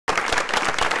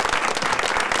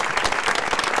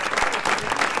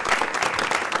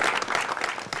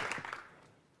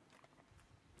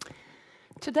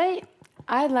Today,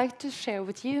 I'd like to share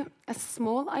with you a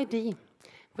small idea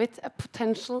with a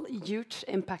potential huge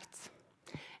impact.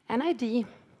 An idea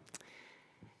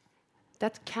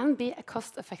that can be a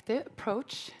cost-effective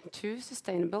approach to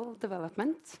sustainable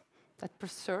development that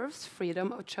preserves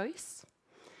freedom of choice,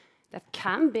 that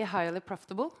can be highly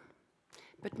profitable,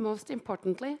 but most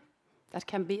importantly, that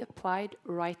can be applied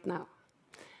right now.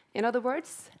 In other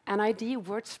words, an idea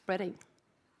worth spreading.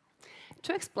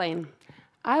 To explain,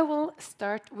 I will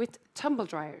start with tumble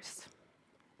dryers.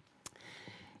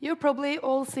 You've probably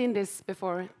all seen this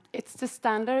before. It's the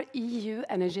standard EU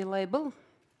energy label.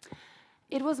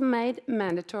 It was made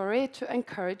mandatory to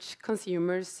encourage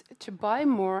consumers to buy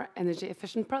more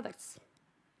energy-efficient products.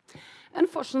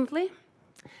 Unfortunately,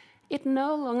 it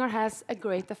no longer has a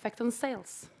great effect on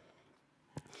sales.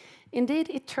 Indeed,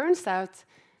 it turns out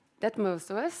that most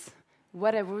of us,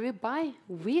 whatever we buy,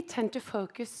 we tend to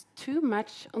focus too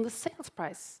much on the sales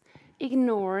price,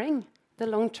 ignoring the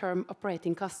long-term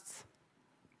operating costs.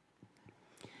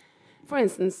 For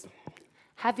instance,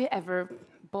 have you ever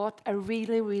bought a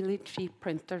really, really cheap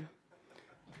printer?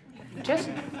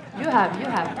 You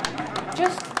have.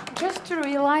 Just to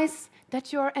realize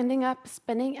that you are ending up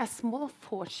spending a small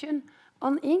fortune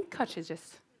on ink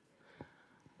cartridges.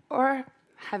 Or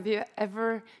have you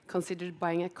ever considered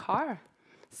buying a car?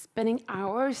 Spending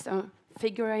hours on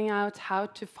figuring out how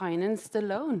to finance the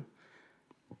loan,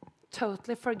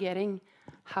 totally forgetting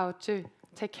how to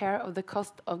take care of the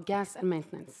cost of gas and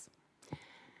maintenance.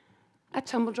 A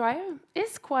tumble dryer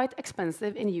is quite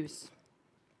expensive in use.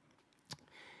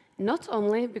 Not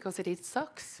only because it eats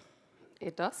socks,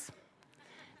 it does,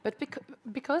 but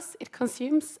because it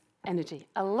consumes energy,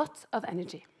 a lot of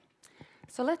energy.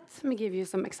 So let me give you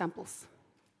some examples.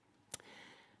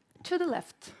 To the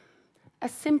left, a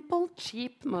simple,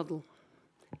 cheap model,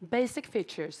 basic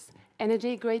features,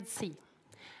 energy grade C.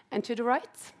 And to the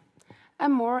right, a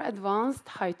more advanced,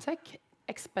 high-tech,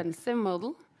 expensive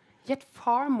model, yet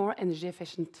far more energy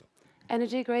efficient,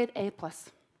 energy grade A+.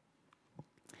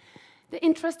 The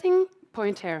interesting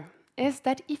point here is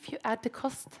that if you add the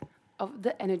cost of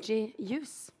the energy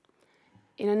use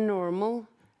in a normal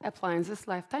appliance's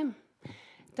lifetime,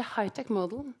 the high-tech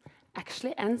model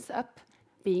actually ends up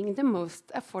being the most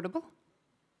affordable.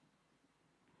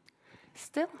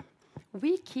 Still,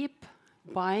 we keep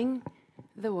buying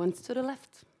the ones to the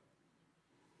left.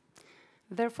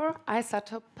 Therefore, I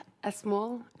set up a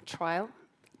small trial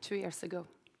 2 years ago.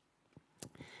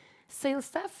 Sales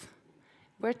staff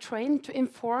were trained to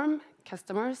inform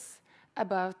customers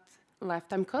about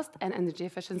lifetime cost and energy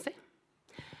efficiency.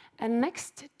 And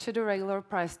next to the regular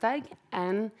price tag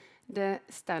and the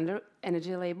standard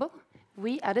energy label,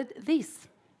 we added these.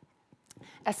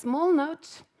 A small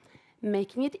note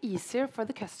making it easier for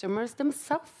the customers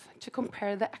themselves to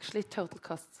compare the actually total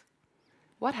costs.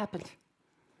 What happened?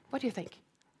 What do you think?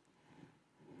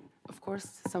 Of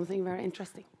course, something very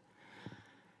interesting.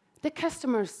 The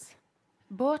customers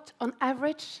bought, on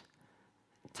average,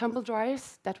 tumble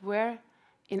dryers that were,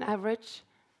 in average,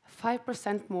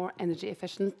 5% more energy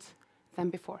efficient than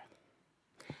before.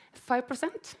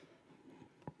 5%?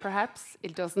 Perhaps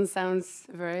it doesn't sound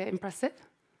very impressive,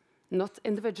 not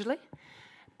individually,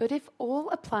 but if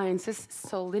all appliances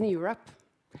sold in Europe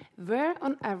were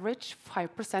on average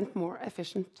 5% more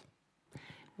efficient,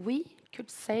 we could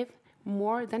save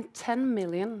more than 10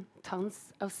 million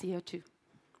tons of CO2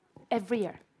 every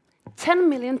year. 10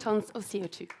 million tons of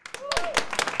CO2.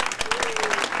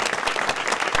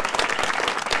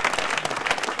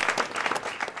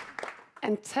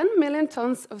 And 10 million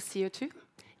tons of CO2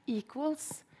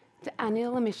 equals the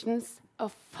annual emissions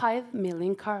of 5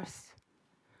 million cars,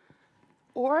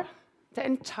 or the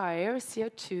entire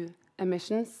CO2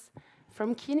 emissions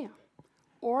from Kenya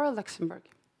or Luxembourg.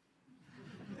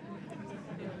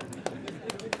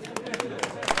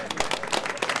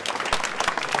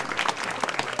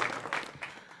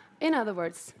 In other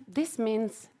words, this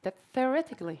means that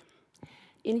theoretically,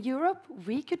 in Europe,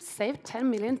 we could save 10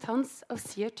 million tons of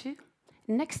CO2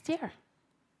 next year.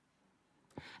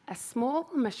 A small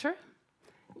measure,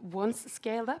 once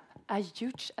scaled up, a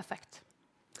huge effect.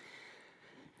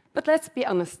 But let's be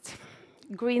honest,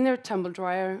 greener tumble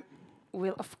dryer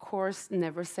will of course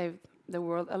never save the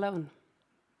world alone.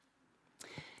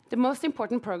 The most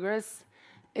important progress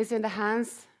is in the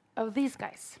hands of these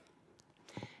guys.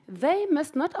 They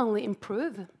must not only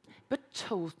improve, but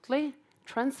totally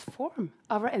transform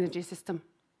our energy system.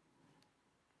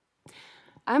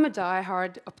 I'm a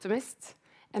die-hard optimist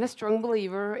and a strong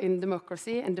believer in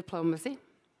democracy and diplomacy.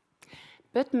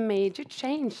 But major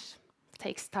change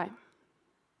takes time.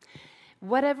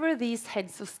 Whatever these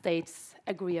heads of states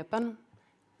agree upon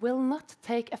will not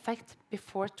take effect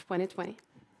before 2020.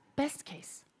 Best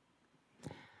case.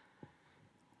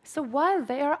 So while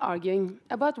they are arguing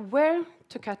about where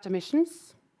to cut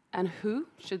emissions and who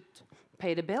should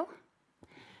pay the bill,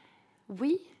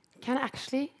 we can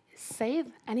actually save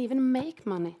and even make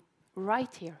money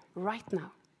right here, right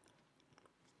now.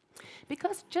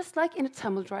 Because just like in the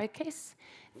tumble dryer case,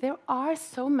 there are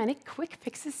so many quick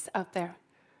fixes out there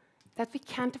that we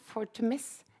can't afford to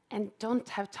miss and don't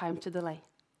have time to delay.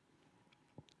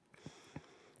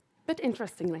 But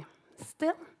interestingly,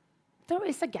 still, there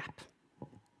is a gap.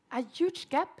 A huge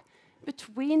gap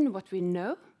between what we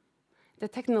know, the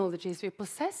technologies we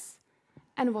possess,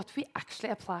 and what we actually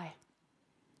apply.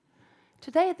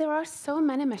 Today, there are so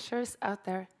many measures out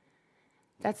there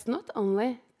that's not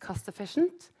only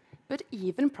cost-efficient, but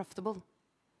even profitable.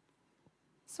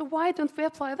 So why don't we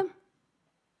apply them?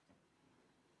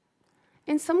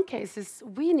 In some cases,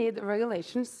 we need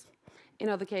regulations. In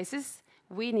other cases,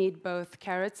 we need both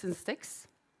carrots and sticks.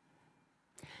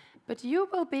 But you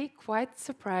will be quite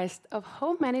surprised of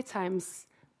how many times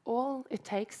all it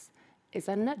takes is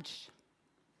a nudge.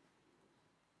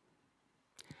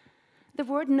 The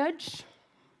word nudge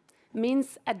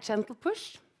means a gentle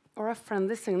push or a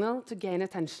friendly signal to gain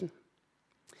attention.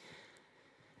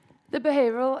 The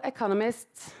behavioral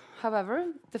economists, however,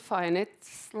 define it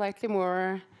slightly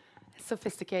more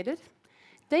sophisticated.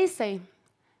 They say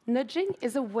nudging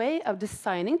is a way of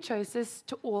designing choices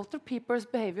to alter people's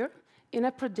behavior in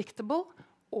a predictable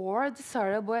or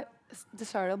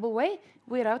desirable way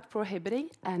without prohibiting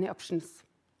any options.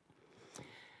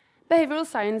 Behavioral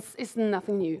science is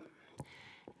nothing new.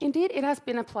 Indeed, it has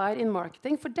been applied in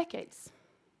marketing for decades.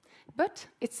 But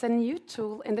it's a new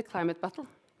tool in the climate battle.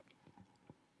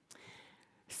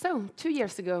 So, 2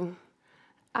 years ago,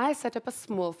 I set up a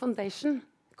small foundation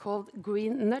called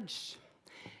GreeNudge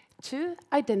to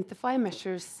identify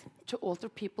measures to alter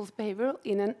people's behavior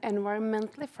in an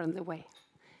environmentally friendly way,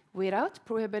 without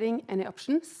prohibiting any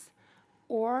options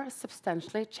or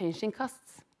substantially changing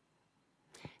costs.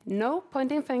 No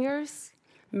pointing fingers,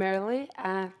 merely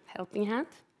a helping hand,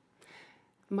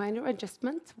 minor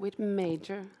adjustment with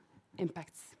major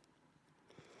impacts.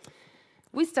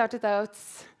 We started out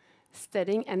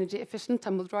studying energy-efficient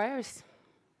tumble dryers.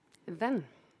 Then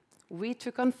we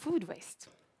took on food waste.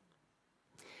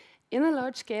 In a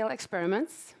large-scale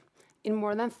experiments in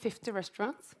more than 50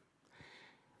 restaurants,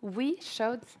 we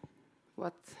showed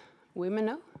what women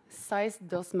know: size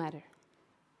does matter.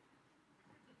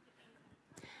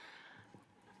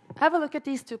 Have a look at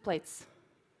these two plates.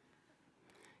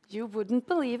 You wouldn't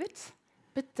believe it,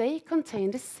 but they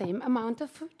contain the same amount of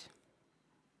food.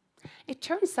 It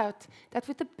turns out that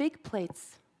with the big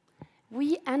plates,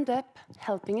 we end up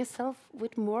helping ourselves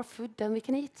with more food than we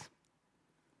can eat.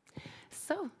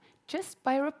 So, just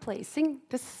by replacing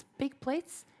the big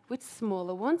plates with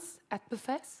smaller ones at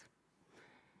buffets,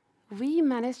 we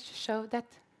managed to show that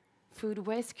food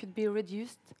waste could be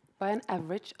reduced by an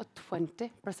average of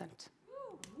 20%.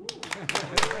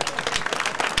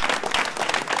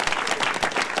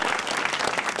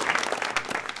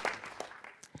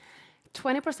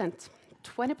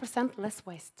 20% less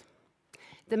waste.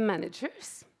 The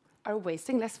managers are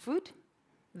wasting less food,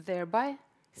 thereby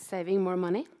saving more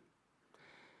money.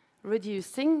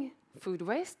 Reducing food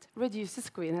waste reduces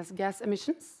greenhouse gas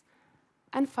emissions.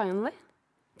 And finally,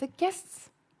 the guests,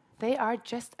 they are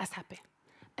just as happy.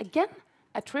 Again,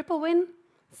 a triple win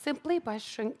simply by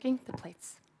shrinking the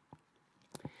plates.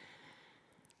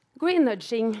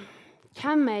 Greenudging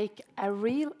can make a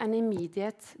real and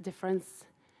immediate difference,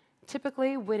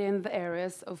 typically within the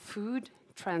areas of food,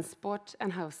 transport,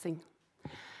 and housing.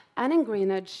 And in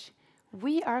GreeNudge,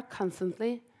 we are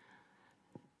constantly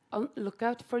on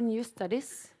lookout for new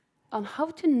studies on how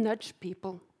to nudge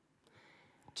people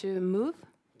to move,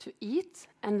 to eat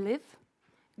and live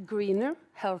greener,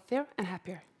 healthier, and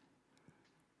happier.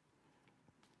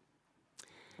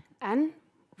 And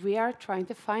we are trying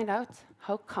to find out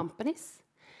how companies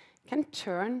can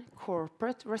turn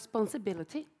corporate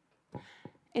responsibility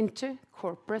into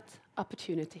corporate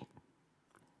opportunity.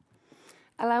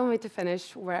 Allow me to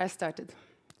finish where I started.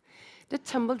 The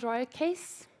tumble dryer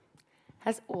case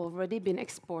has already been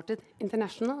exported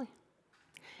internationally.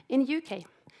 In UK,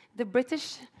 the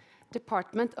British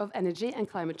Department of Energy and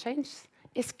Climate Change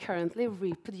is currently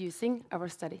reproducing our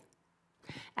study.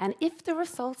 And if the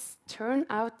results turn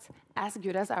out as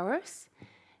good as ours,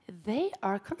 they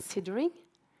are considering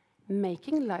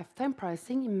making lifetime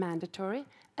pricing mandatory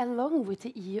along with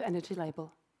the EU energy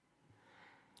label.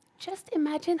 Just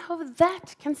imagine how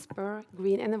that can spur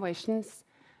green innovations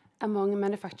among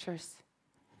manufacturers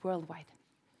worldwide.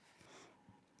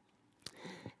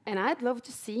 And I'd love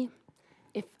to see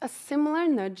if a similar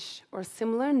nudge or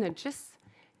similar nudges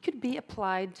could be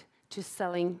applied to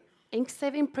selling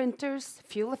ink-saving printers,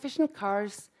 fuel-efficient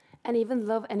cars, and even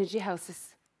low energy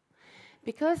houses.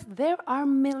 Because there are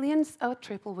millions of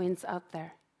triple wins out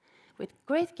there, with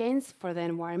great gains for the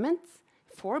environment,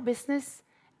 for business,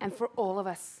 and for all of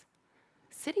us.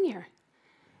 Sitting here,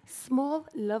 small,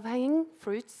 low-hanging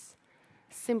fruits,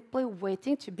 simply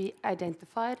waiting to be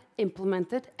identified,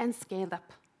 implemented, and scaled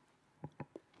up.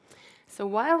 So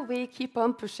while we keep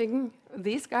on pushing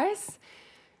these guys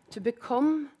to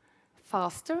become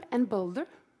faster and bolder,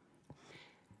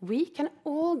 we can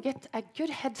all get a good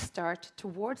head start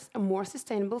towards a more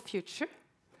sustainable future,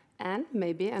 and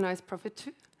maybe a nice profit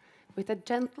too, with a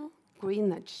gentle green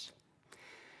nudge.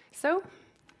 So,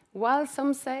 while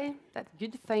some say that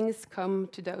good things come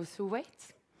to those who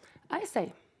wait, I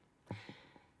say,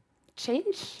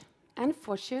 change and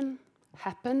fortune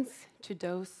happens to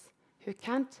those who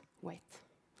can't wait.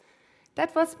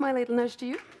 That was my little nudge to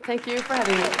you. Thank you for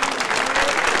having me.